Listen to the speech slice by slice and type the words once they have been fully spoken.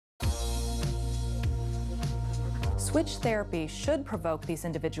Switch therapy should provoke these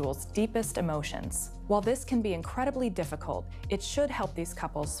individuals' deepest emotions. While this can be incredibly difficult, it should help these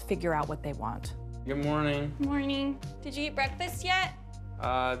couples figure out what they want. Good morning. Morning. Did you eat breakfast yet?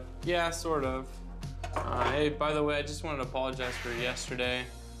 Yeah, sort of. Hey, by the way, I just wanted to apologize for yesterday.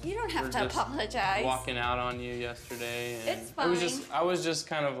 You don't have to apologize. Walking out on you yesterday. And it's fine. I was just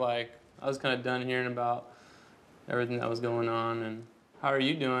kind of like, I was kind of done hearing about everything that was going on. And how are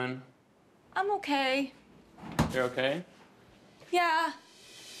you doing? I'm okay. You're okay? Yeah,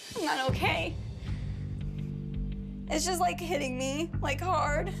 I'm not okay. It's just like hitting me, like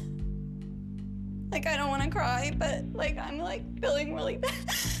hard. Like I don't want to cry, but like I'm like feeling really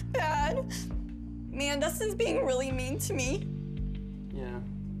bad. Man, Dustin's being really mean to me. Yeah.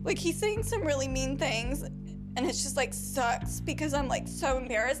 Like he's saying some really mean things, and it's just like sucks because I'm like so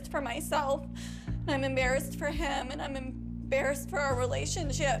embarrassed for myself, and I'm embarrassed for him, and I'm embarrassed for our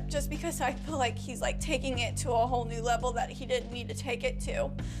relationship just because I feel like he's like taking it to a whole new level that he didn't need to take it to.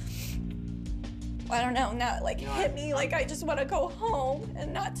 I don't know, now it like hit me like I just want to go home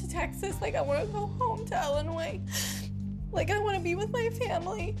and not to Texas. Like I want to go home to Illinois. Like I want to be with my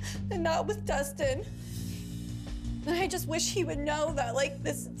family and not with Dustin. And I just wish he would know that like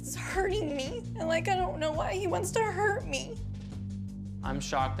this is hurting me, and like I don't know why he wants to hurt me. I'm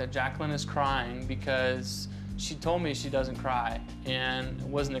shocked that Jaclyn is crying because she told me she doesn't cry and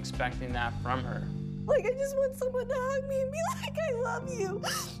wasn't expecting that from her. Like I just want someone to hug me and be like, I love you.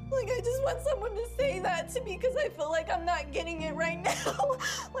 Like I just want someone to say that to me because I feel like I'm not getting it right now.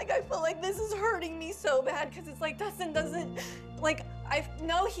 Like I feel like this is hurting me so bad because it's like Dustin doesn't, like I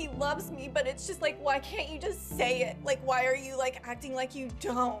know he loves me, but it's just like, why can't you just say it? Like why are you like acting like you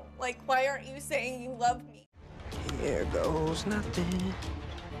don't? Like why aren't you saying you love me? Here goes nothing.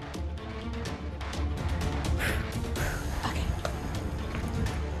 Okay.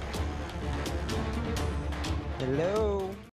 Hello.